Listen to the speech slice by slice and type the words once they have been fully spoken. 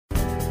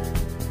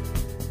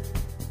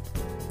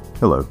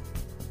Hello,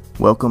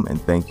 welcome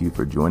and thank you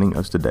for joining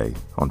us today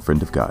on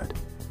Friend of God,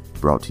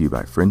 brought to you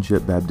by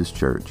Friendship Baptist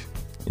Church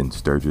in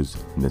Sturgis,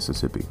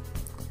 Mississippi.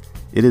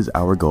 It is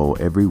our goal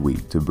every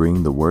week to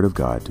bring the Word of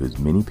God to as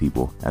many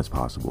people as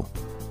possible.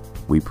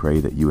 We pray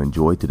that you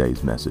enjoy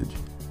today's message,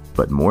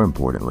 but more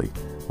importantly,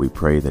 we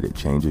pray that it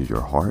changes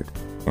your heart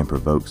and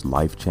provokes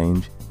life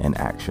change and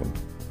action.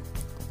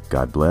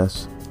 God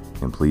bless,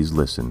 and please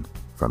listen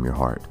from your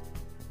heart.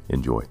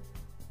 Enjoy.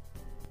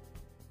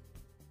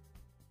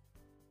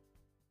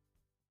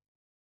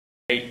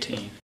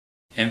 18.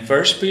 In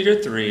 1 Peter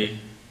 3,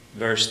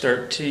 verse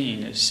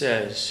 13, it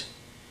says,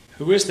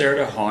 "Who is there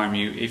to harm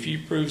you if you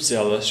prove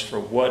zealous for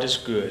what is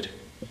good?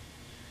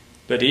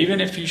 But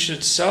even if you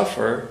should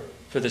suffer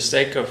for the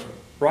sake of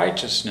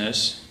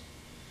righteousness,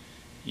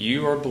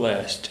 you are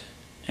blessed,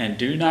 and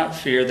do not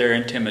fear their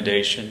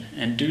intimidation,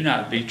 and do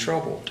not be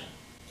troubled."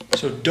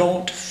 So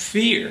don't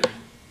fear.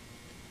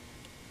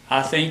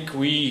 I think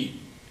we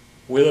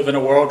live in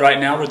a world right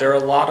now where there are a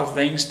lot of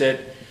things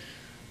that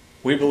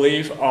we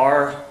believe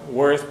are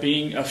worth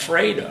being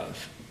afraid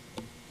of.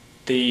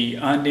 The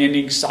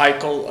unending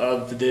cycle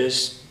of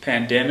this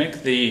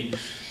pandemic, the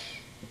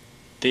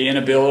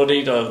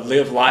inability to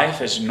live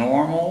life as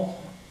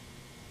normal,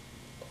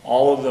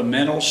 all of the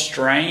mental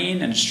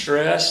strain and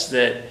stress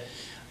that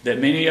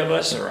many of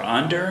us are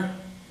under.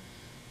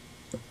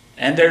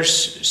 And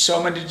there's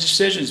so many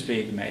decisions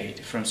being made,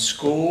 from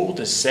school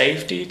to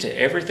safety to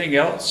everything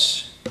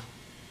else.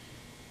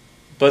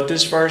 But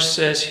this verse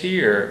says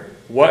here,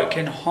 what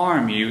can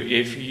harm you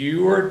if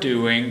you are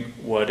doing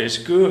what is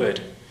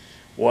good,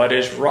 what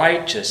is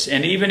righteous?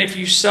 And even if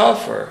you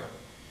suffer,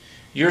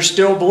 you're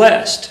still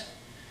blessed.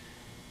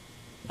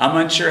 I'm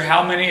unsure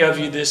how many of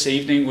you this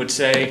evening would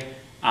say,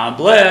 I'm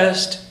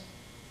blessed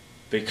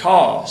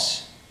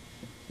because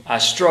I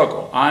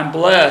struggle. I'm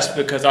blessed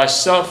because I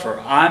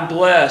suffer. I'm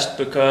blessed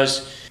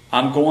because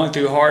I'm going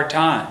through hard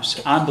times.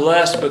 I'm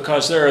blessed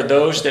because there are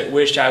those that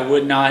wish I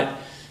would not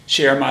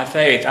share my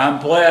faith. I'm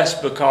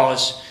blessed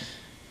because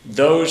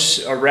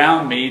those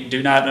around me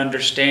do not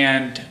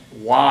understand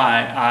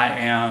why I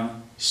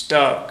am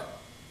stuck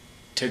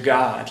to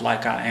God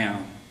like I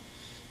am,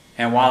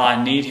 and while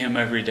I need Him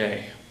every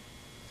day.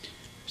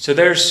 So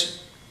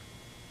there's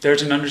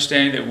an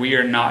understanding that we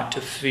are not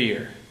to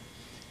fear.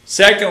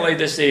 Secondly,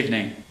 this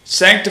evening,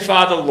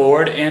 sanctify the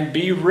Lord and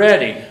be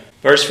ready.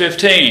 Verse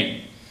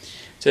 15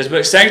 says,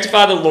 "But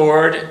sanctify the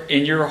Lord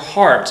in your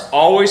hearts.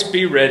 Always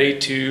be ready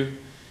to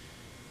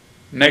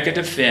make a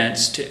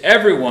defense to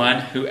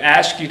everyone who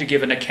asks you to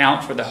give an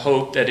account for the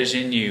hope that is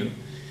in you,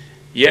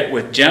 yet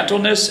with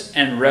gentleness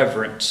and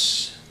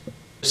reverence."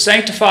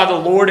 Sanctify the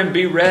Lord and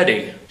be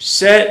ready.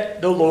 Set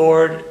the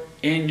Lord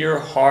in your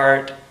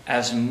heart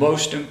as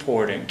most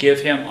important.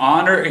 Give Him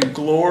honor and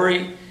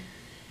glory,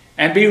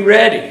 and be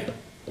ready.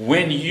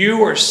 When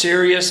you are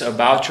serious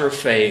about your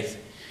faith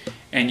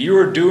and you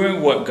are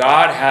doing what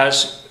God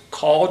has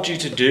called you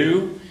to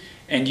do,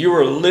 and you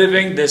are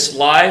living this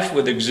life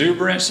with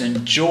exuberance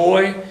and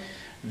joy,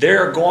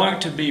 there are going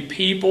to be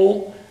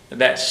people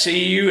that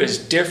see you as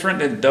different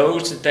than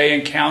those that they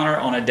encounter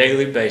on a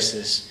daily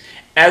basis,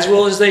 as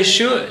well as they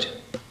should.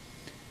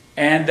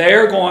 And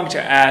they're going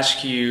to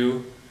ask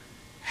you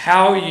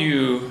how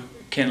you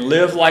can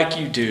live like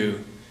you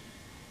do,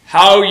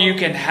 how you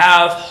can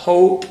have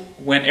hope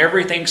when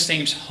everything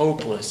seems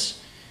hopeless,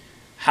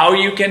 how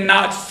you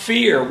cannot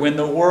fear when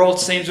the world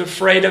seems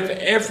afraid of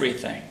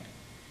everything.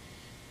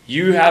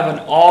 You have an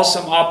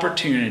awesome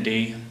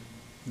opportunity,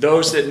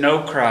 those that know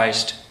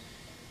Christ,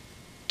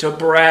 to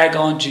brag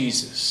on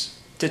Jesus,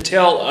 to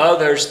tell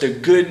others the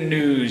good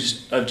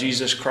news of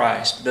Jesus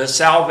Christ, the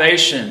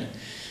salvation,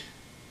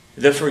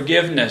 the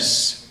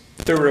forgiveness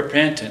through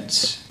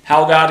repentance,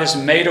 how God has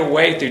made a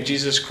way through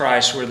Jesus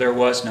Christ where there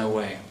was no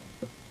way,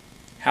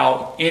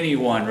 how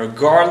anyone,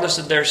 regardless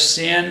of their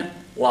sin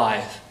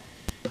life,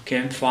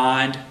 can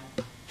find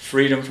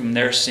freedom from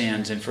their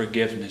sins and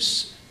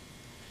forgiveness.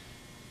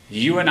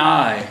 You and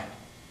I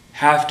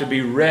have to be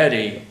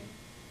ready,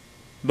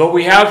 but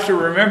we have to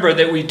remember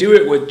that we do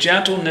it with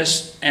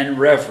gentleness and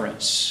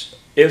reverence.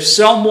 If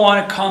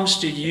someone comes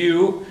to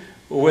you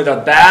with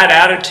a bad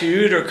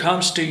attitude or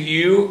comes to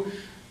you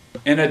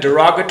in a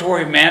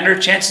derogatory manner,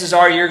 chances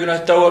are you're going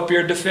to throw up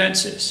your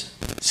defenses.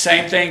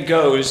 Same thing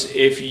goes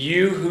if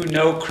you who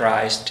know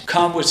Christ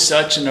come with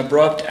such an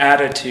abrupt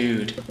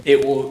attitude.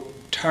 It will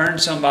turn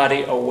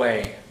somebody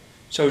away.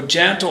 So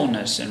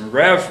gentleness and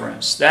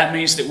reverence, that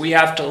means that we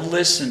have to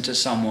listen to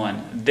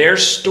someone, their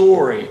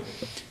story,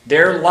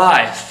 their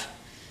life,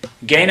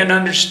 gain an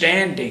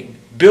understanding,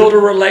 build a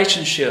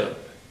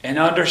relationship, and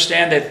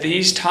understand that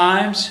these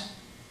times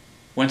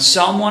when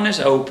someone is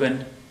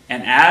open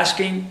and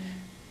asking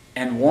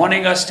and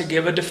wanting us to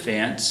give a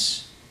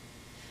defense,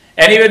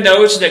 and even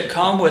those that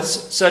come with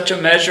such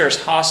a measure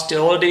as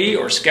hostility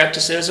or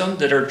skepticism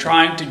that are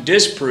trying to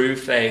disprove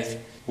faith,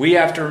 we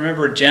have to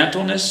remember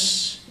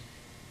gentleness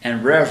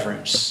and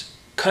reverence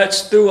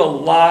cuts through a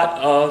lot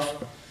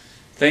of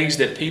things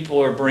that people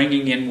are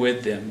bringing in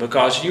with them.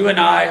 Because you and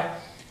I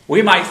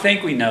We might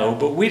think we know,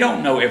 but we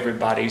don't know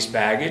everybody's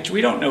baggage.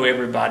 We don't know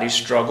everybody's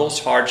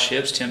struggles,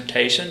 hardships,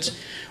 temptations.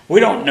 We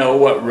don't know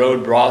what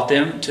road brought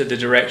them to the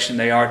direction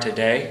they are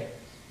today.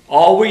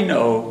 All we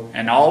know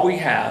and all we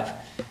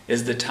have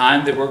is the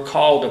time that we're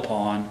called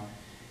upon.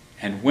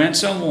 And when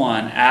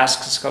someone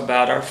asks us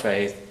about our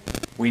faith,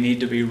 we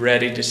need to be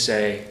ready to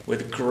say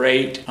with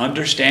great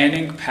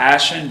understanding,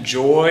 passion,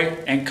 joy,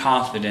 and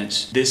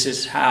confidence, this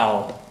is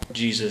how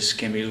Jesus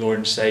can be Lord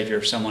and Savior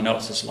of someone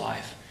else's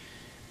life.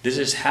 This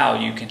is how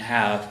you can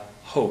have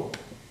hope.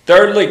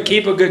 Thirdly,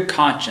 keep a good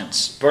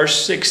conscience.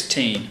 Verse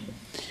 16.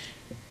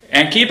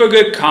 And keep a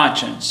good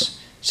conscience,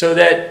 so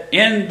that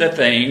in the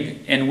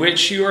thing in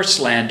which you are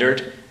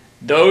slandered,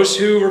 those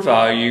who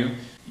revile you,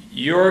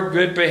 your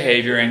good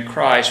behavior in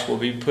Christ will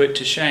be put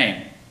to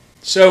shame.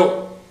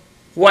 So,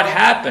 what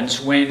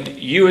happens when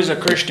you as a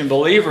Christian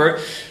believer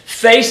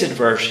face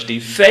adversity,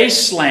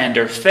 face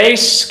slander,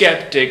 face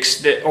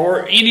skeptics,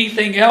 or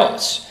anything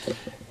else?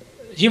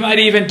 You might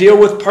even deal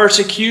with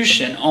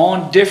persecution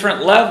on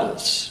different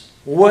levels.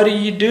 What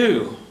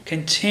do?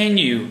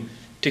 Continue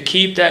to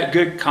keep that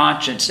good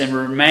conscience and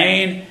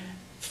remain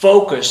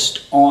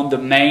focused on the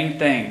main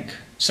thing.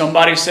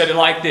 Somebody said it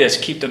like this,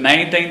 keep the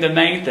main thing the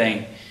main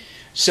thing.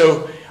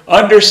 So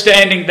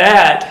understanding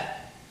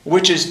that,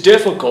 which is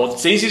difficult,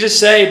 it's easy to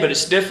say, but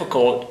it's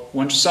difficult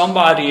when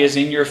somebody is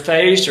in your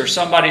face or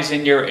somebody's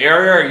in your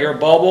area or your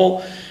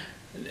bubble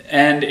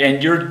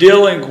and you're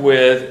dealing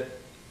with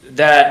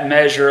that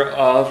measure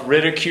of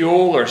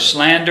ridicule or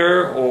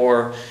slander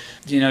or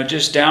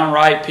just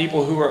downright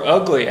people who are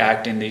ugly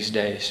acting these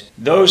days.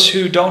 Those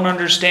who don't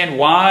understand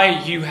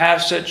why you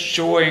have such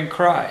joy in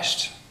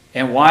Christ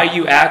and why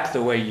you act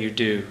the way you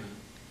do.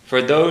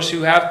 For those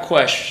who have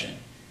question,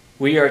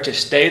 we are to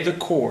stay the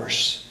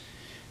course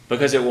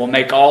because it will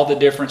make all the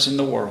difference in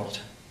the world.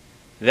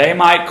 They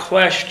might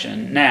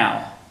question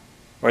now,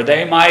 or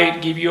they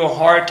might give you a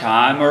hard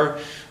time or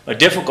a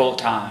difficult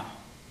time,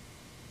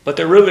 but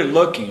they're really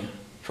looking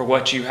for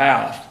what you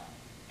have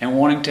and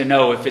wanting to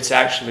know if it's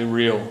actually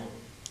real.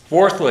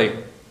 Fourthly,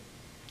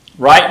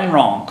 right and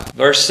wrong.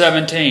 Verse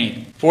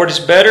 17. For it is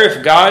better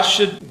if God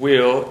should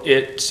will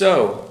it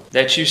so,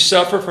 that you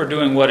suffer for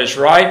doing what is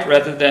right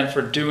rather than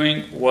for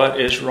doing what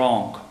is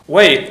wrong.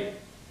 Wait,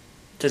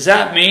 does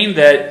that mean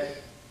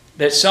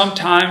that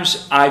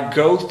sometimes I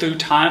go through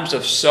times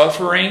of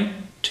suffering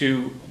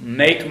to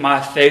make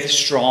my faith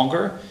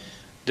stronger?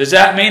 Does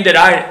that mean that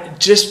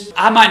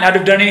I might not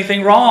have done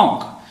anything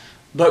wrong,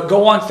 but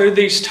going through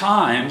these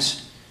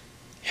times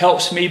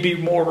helps me be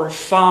more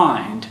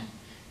refined,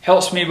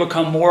 helps me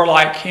become more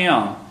like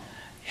Him,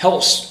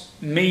 helps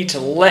me to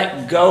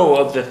let go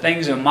of the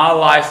things in my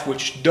life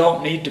which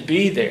don't need to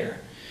be there.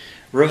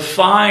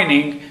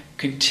 Refining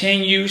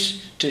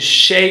continues to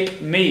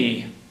shape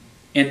me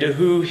into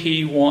who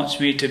He wants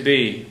me to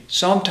be.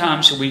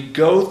 Sometimes we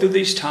go through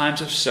these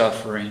times of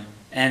suffering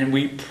and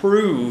we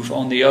prove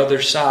on the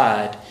other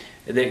side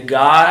that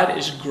God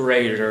is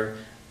greater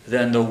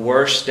than the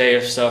worst day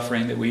of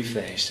suffering that we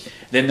face,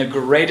 than the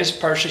greatest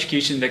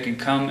persecution that can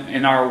come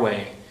in our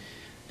way,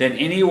 than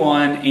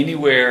anyone,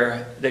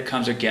 anywhere that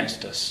comes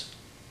against us.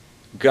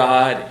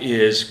 God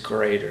is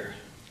greater.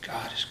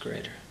 God is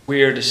greater.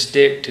 We are to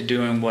stick to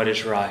doing what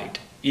is right,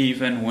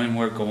 even when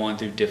we're going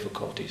through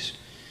difficulties.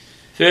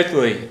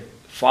 Fifthly,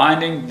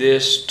 finding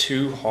this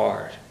too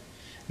hard.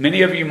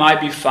 Many of you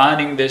might be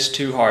finding this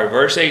too hard.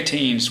 Verse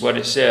 18 is what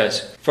it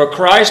says. For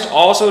Christ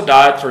also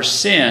died for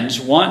sins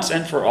once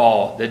and for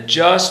all, the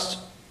just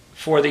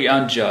for the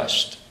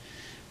unjust,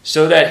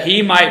 so that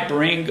He might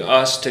bring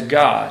us to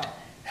God,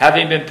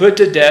 having been put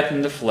to death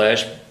in the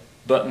flesh,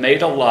 but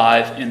made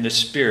alive in the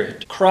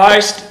Spirit.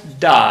 Christ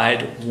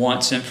died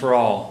once and for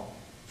all,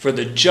 for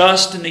the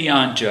just and the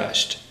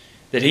unjust,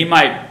 that He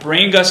might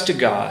bring us to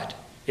God.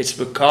 It's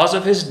because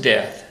of His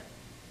death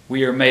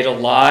we are made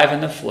alive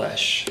in the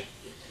flesh.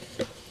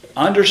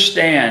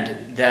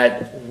 Understand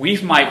that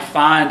we might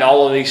find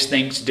all of these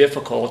things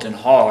difficult and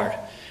hard,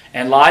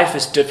 and life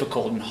is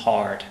difficult and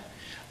hard.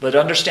 But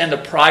understand the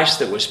price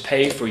that was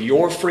paid for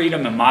your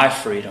freedom and my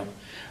freedom.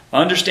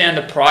 Understand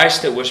the price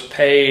that was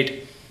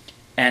paid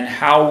and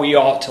how we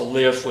ought to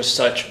live with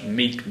such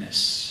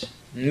meekness.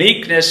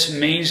 Meekness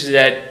means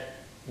that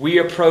we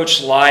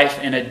approach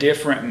life in a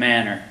different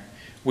manner.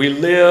 We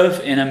live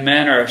in a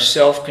manner of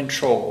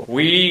self-control.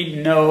 We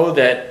know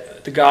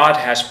that God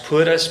has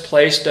put us,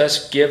 placed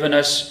us, given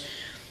us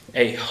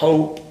a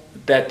hope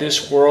that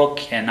this world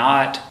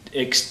cannot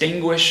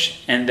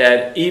extinguish, and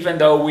that even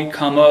though we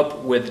come up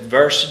with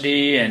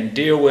adversity and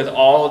deal with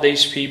all of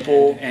these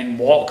people and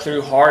walk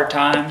through hard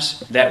times,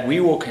 that we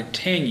will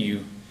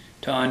continue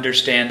to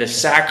understand the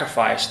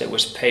sacrifice that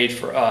was paid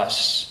for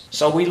us.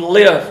 So we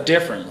live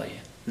differently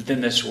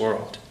than this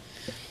world.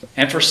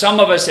 And for some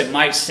of us, it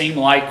might seem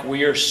like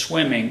we are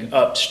swimming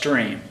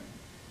upstream.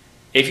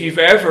 If you've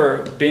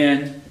ever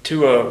been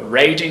to a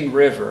raging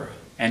river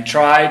and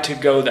tried to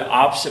go the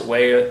opposite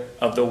way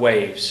of the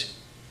waves,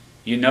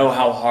 you know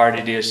how hard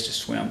it is to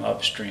swim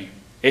upstream.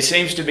 It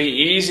seems to be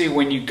easy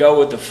when you go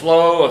with the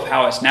flow of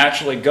how it's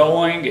naturally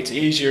going. It's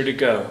easier to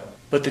go.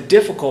 But the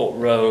difficult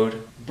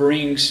road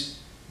brings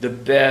the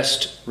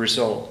best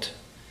result,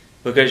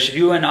 because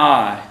you and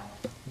I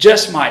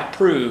just might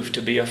prove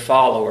to be a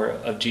follower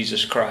of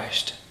Jesus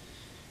Christ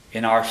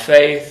in our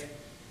faith,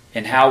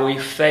 in how we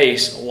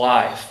face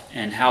life,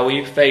 and how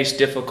we face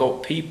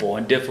difficult people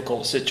and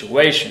difficult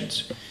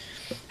situations,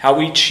 how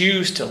we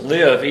choose to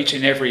live each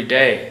and every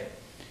day,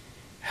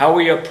 how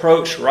we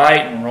approach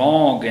right and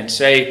wrong and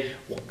say,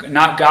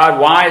 not God,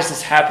 why is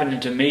this happening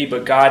to me?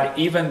 But God,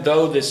 even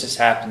though this is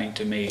happening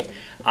to me,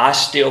 I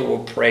still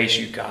will praise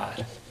you,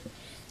 God.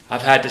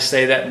 I've had to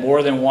say that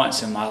more than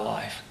once in my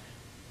life.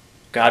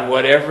 God,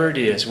 whatever it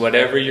is,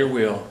 whatever your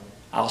will,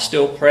 I'll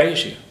still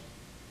praise you.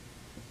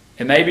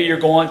 And maybe you're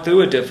going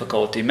through a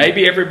difficulty.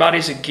 Maybe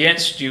everybody's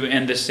against you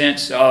in the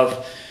sense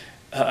of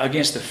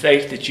against the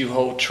faith that you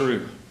hold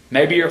true.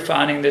 Maybe you're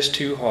finding this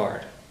too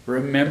hard.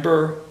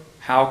 Remember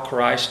how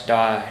Christ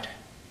died.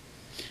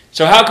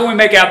 So how can we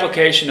make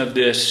application of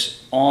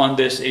this on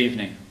this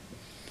evening?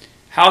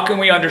 How can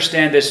we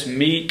understand this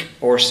meek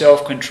or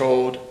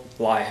self-controlled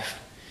life?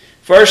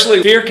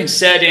 Firstly, fear can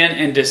set in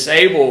and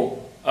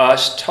disable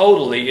us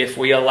totally if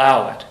we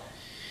allow it.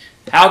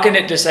 How can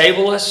it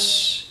disable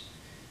us?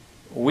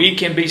 We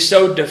can be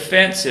so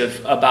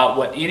defensive about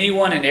what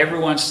anyone and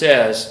everyone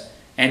says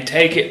and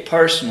take it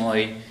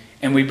personally,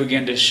 and we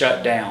begin to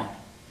shut down.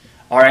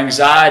 Our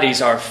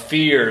anxieties, our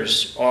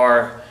fears,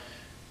 our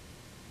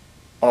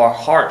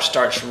heart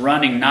starts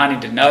running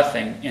 90 to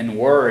nothing in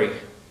worry.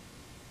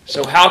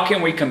 So how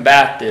can we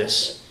combat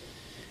this?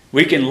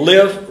 We can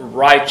live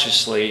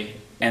righteously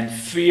and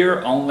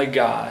fear only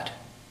God.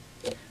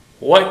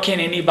 What can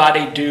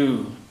anybody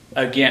do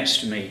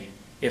against me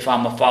if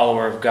I'm a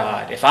follower of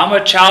God? If I'm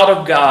a child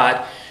of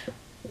God,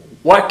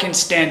 what can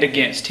stand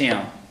against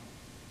Him?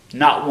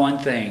 Not one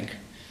thing.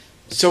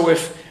 So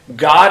if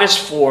God is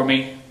for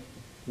me,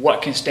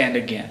 what can stand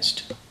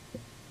against?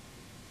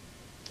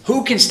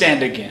 Who can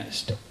stand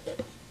against?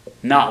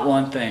 Not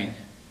one thing.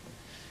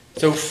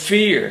 So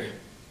fear.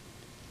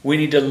 We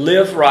need to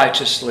live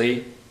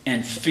righteously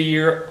and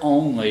fear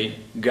only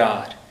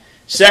God.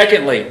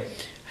 Secondly,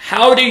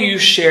 how do you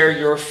share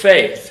your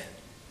faith?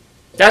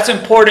 That's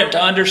important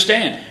to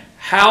understand.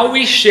 How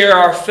we share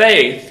our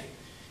faith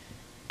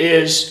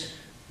is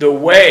the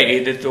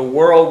way that the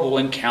world will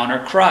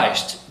encounter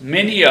Christ.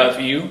 Many of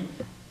you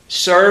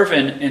serve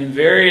in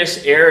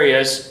various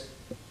areas,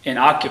 in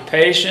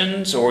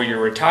occupations, or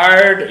you're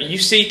retired. You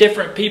see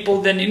different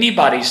people than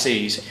anybody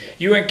sees.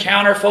 You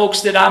encounter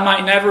folks that I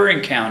might never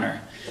encounter.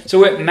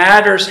 So it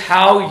matters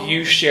how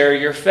you share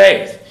your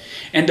faith.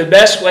 And the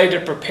best way to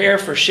prepare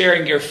for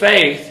sharing your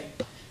faith,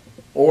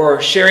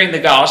 or sharing the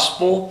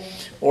gospel,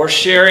 or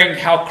sharing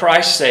how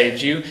Christ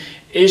saved you,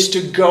 is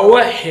to go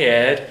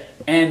ahead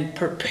and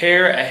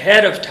prepare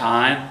ahead of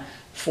time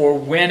for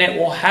when it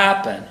will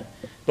happen.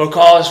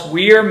 Because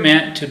we are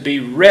meant to be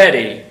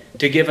ready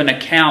to give an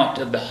account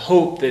of the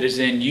hope that is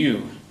in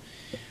you,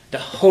 the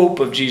hope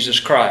of Jesus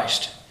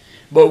Christ.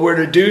 But we're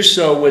to do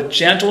so with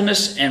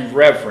gentleness and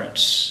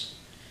reverence.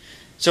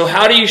 So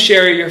how do you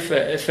share your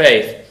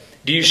faith?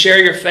 Do you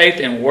share your faith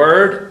in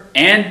word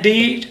and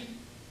deed?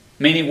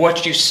 Meaning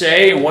what you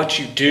say and what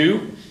you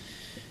do?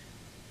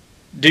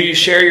 Do you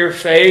share your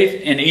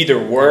faith in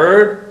either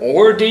word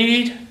or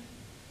deed?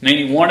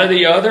 Meaning one or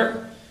the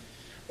other?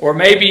 Or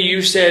maybe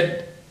you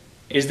said,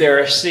 is there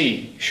a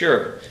C?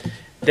 Sure.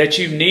 That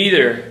you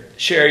neither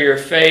share your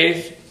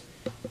faith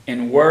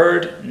in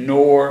word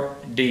nor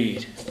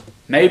deed.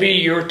 Maybe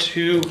you're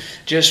too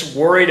just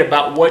worried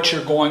about what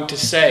you're going to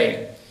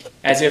say,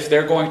 as if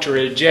they're going to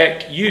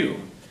reject you.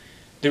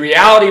 The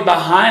reality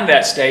behind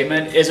that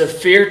statement is a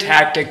fear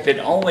tactic that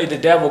only the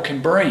devil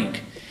can bring.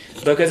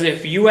 Because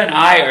if you and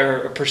I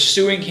are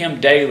pursuing Him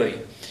daily,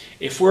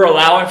 if we're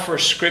allowing for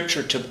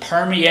Scripture to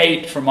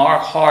permeate from our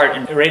heart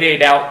and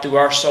radiate out through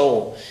our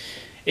soul,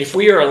 if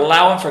we are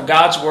allowing for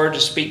God's Word to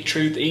speak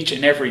truth each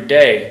and every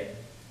day,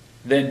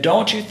 then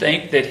don't you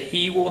think that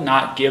He will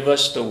not give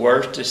us the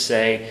words to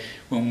say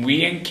when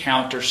we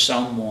encounter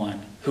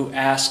someone who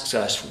asks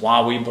us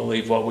why we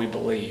believe what we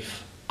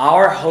believe?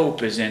 Our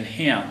hope is in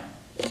Him.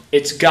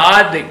 It's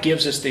God that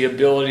gives us the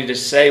ability to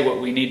say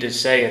what we need to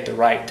say at the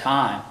right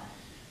time.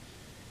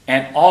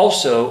 And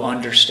also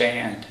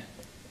understand,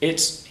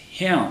 it's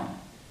Him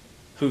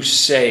who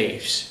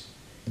saves.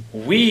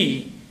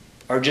 We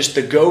are just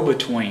the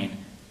go-between,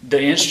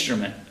 the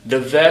instrument, the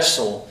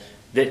vessel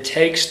that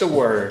takes the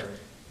Word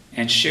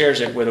and shares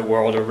it with the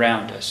world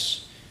around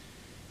us.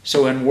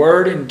 So in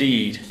word and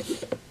deed,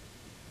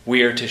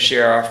 we are to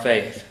share our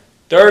faith.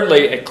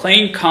 Thirdly, a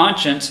clean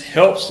conscience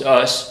helps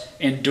us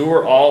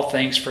endure all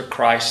things for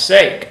Christ's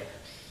sake.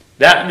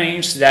 That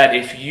means that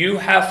if you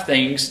have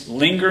things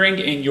lingering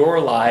in your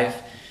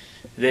life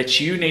that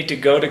you need to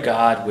go to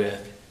God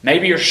with,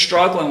 maybe you're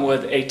struggling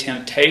with a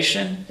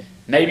temptation,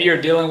 maybe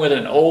you're dealing with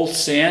an old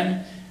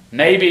sin,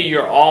 maybe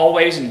you're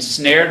always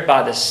ensnared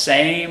by the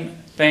same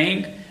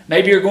thing,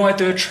 maybe you're going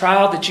through a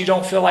trial that you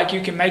don't feel like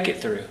you can make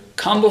it through.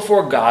 Come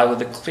before God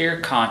with a clear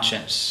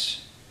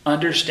conscience,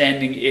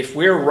 understanding if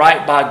we're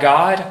right by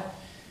God,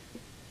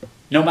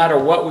 no matter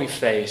what we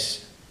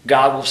face,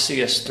 God will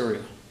see us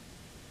through.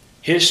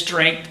 His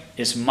strength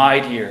is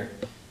mightier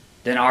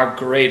than our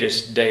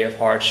greatest day of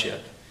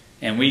hardship,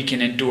 and we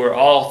can endure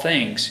all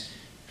things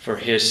for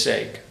His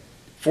sake.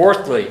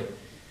 Fourthly,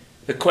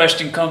 the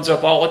question comes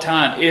up all the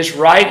time, is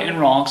right and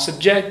wrong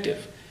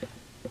subjective?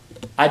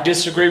 I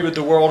disagree with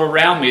the world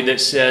around me that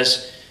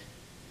says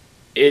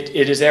it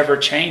is ever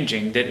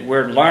changing, that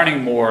we're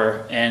learning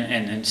more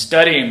and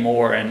studying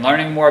more and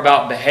learning more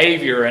about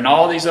behavior and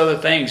all these other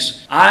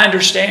things. I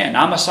understand.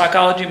 I'm a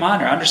psychology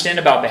minor. I understand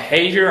about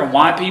behavior and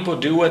why people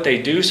do what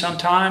they do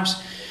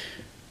sometimes.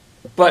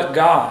 But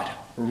God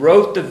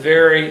wrote the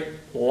very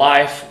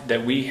life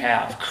that we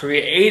have,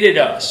 created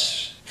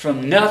us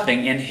from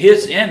nothing in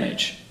His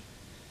image,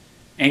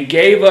 and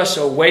gave us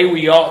a way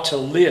we ought to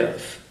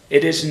live.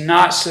 It is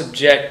not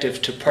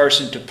subjective to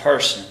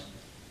person.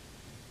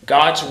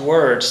 God's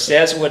Word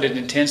says what it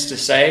intends to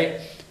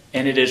say,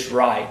 and it is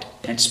right,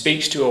 and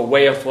speaks to a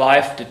way of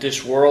life that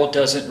this world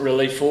doesn't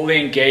really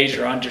fully engage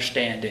or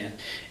understand in.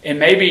 And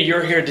maybe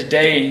you're here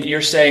today and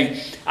you're saying,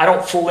 I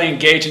don't fully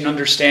engage and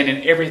understand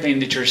in everything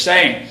that you're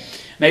saying.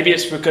 Maybe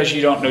it's because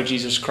you don't know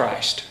Jesus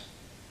Christ.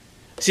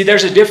 See,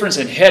 there's a difference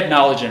in head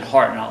knowledge and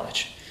heart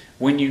knowledge.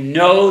 When you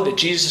know that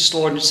Jesus is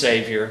Lord and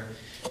Savior,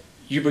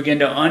 you begin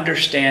to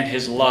understand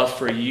His love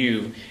for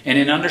you. And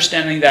in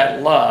understanding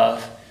that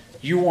love,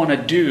 you want to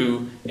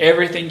do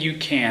everything you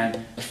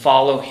can to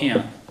follow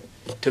Him,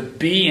 to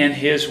be in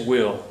His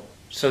will.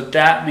 So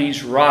that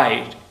means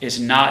right is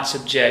not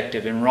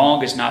subjective and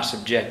wrong is not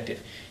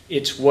subjective.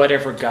 It's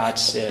whatever God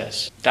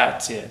says.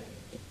 That's it.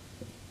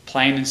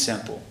 Plain and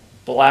simple.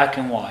 Black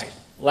and white.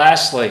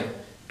 Lastly,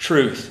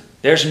 truth.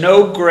 There's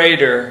no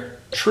greater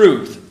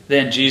truth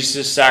than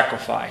Jesus'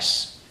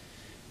 sacrifice.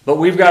 But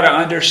we've got to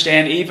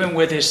understand, even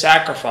with His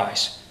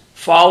sacrifice,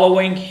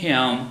 following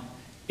Him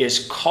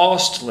is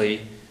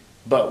costly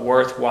but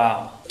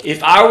worthwhile.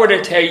 If I were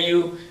to tell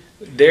you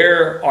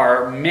there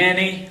are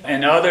many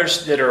and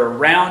others that are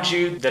around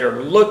you that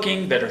are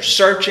looking, that are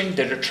searching,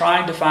 that are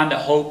trying to find the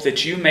hope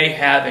that you may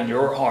have in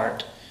your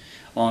heart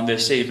on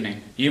this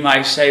evening, you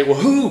might say, well,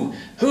 who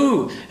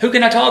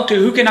can I talk to?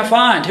 Who can I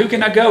find? Who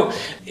can I go?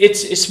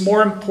 It's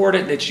more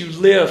important that you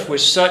live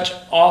with such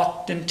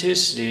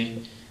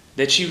authenticity,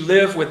 that you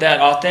live with that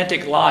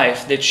authentic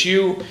life, that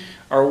you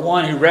are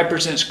one who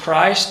represents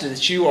Christ,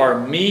 that you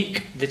are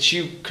meek, that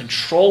you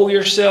control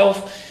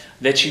yourself,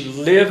 that you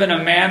live in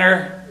a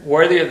manner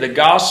worthy of the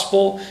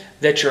gospel,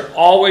 that you're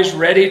always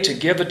ready to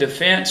give a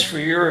defense for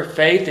your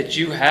faith that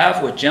you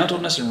have with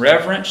gentleness and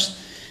reverence,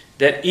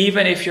 that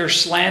even if you're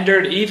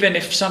slandered, even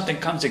if something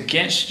comes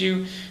against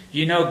you,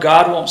 you know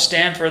God won't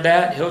stand for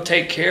that. He'll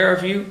take care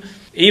of you.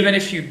 Even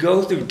if you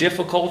go through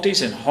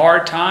difficulties and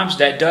hard times,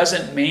 that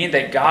doesn't mean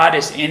that God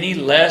is any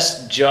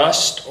less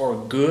just or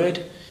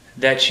good.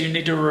 That you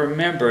need to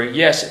remember,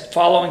 yes,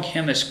 following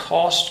Him is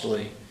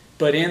costly,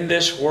 but in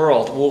this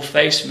world we'll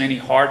face many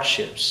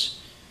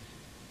hardships.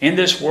 In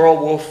this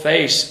world we'll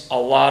face a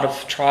lot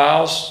of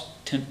trials,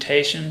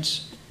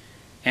 temptations,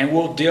 and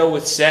we'll deal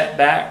with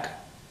setback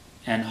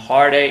and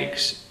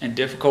heartaches and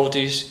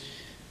difficulties,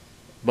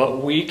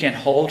 but we can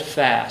hold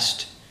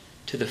fast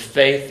to the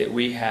faith that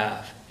we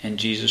have in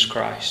Jesus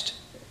Christ.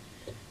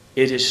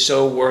 It is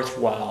so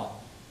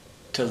worthwhile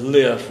to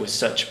live with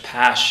such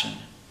passion,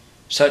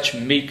 such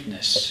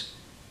meekness,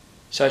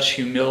 such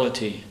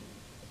humility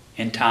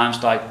in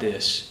times like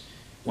this.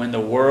 When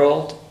the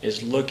world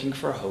is looking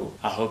for hope,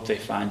 I hope they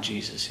find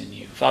Jesus in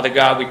you. Father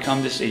God, we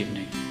come this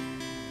evening.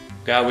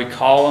 God, we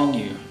call on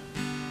you.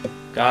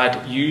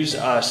 God, use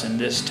us in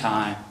this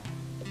time.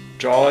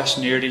 Draw us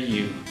near to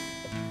you.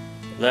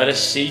 Let us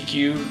seek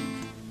you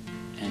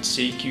and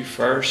seek you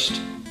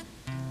first.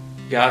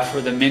 God,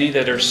 for the many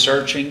that are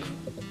searching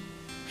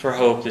for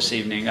hope this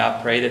evening, I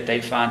pray that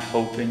they find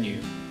hope in you.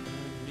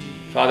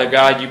 Father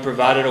God, you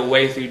provided a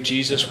way through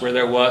Jesus where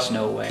there was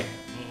no way.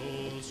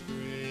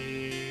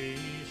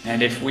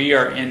 And if we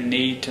are in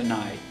need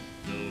tonight,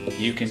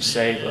 you can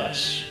save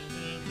us.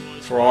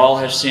 For all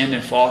have sinned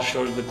and fall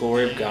short of the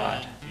glory of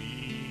God.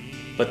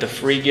 But the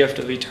free gift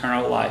of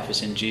eternal life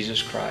is in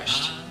Jesus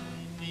Christ.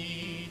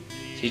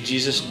 See,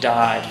 Jesus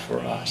died for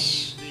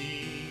us.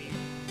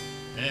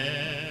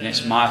 And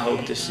it's my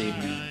hope this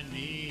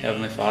evening,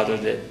 Heavenly Father,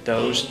 that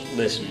those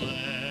listening,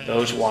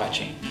 those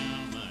watching,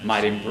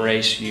 might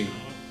embrace you,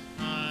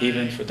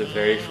 even for the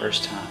very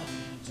first time.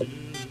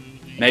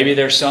 Maybe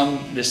there's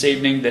some this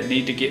evening that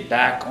need to get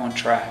back on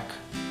track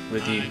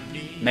with you.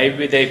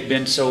 Maybe they've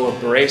been so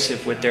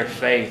abrasive with their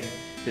faith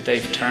that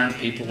they've turned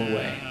people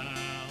away.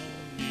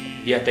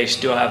 Yet they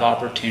still have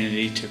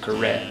opportunity to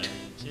correct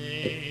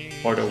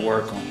or to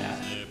work on that.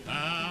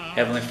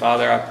 Heavenly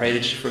Father, I pray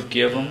that you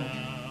forgive them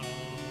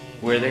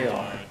where they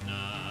are.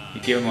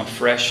 You give them a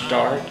fresh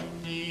start,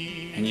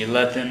 and you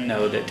let them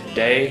know that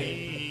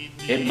today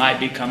it might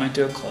be coming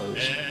to a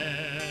close,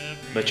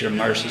 but your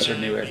mercies are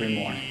new every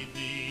morning.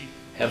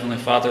 Heavenly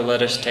Father,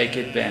 let us take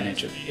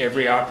advantage of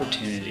every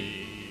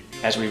opportunity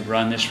as we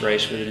run this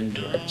race with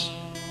endurance.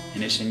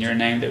 And it's in your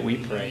name that we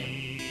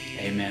pray.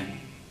 Amen.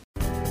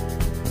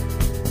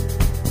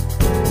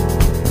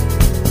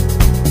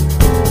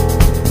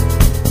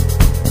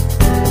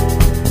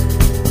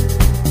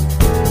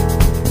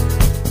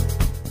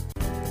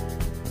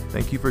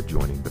 Thank you for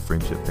joining the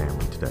Friendship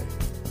family today.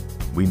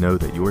 We know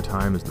that your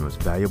time is the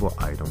most valuable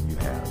item you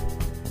have,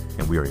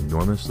 and we are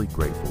enormously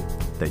grateful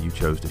that you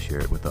chose to share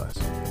it with us.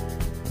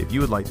 If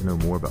you would like to know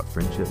more about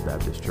Friendship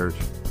Baptist Church,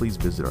 please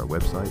visit our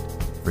website,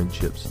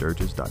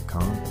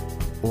 friendshipsturgis.com,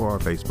 or our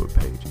Facebook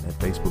page at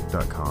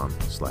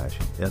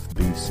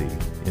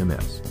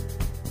facebook.com/FBCMS.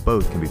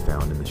 Both can be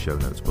found in the show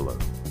notes below.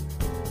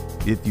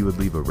 If you would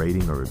leave a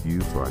rating or review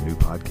for our new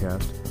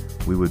podcast,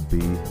 we would be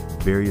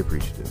very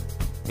appreciative.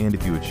 And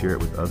if you would share it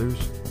with others,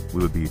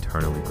 we would be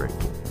eternally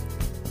grateful.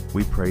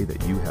 We pray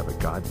that you have a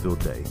God-filled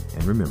day,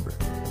 and remember,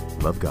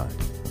 love God,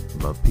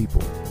 love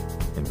people,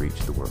 and reach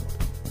the world.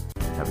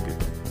 Have a good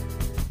day.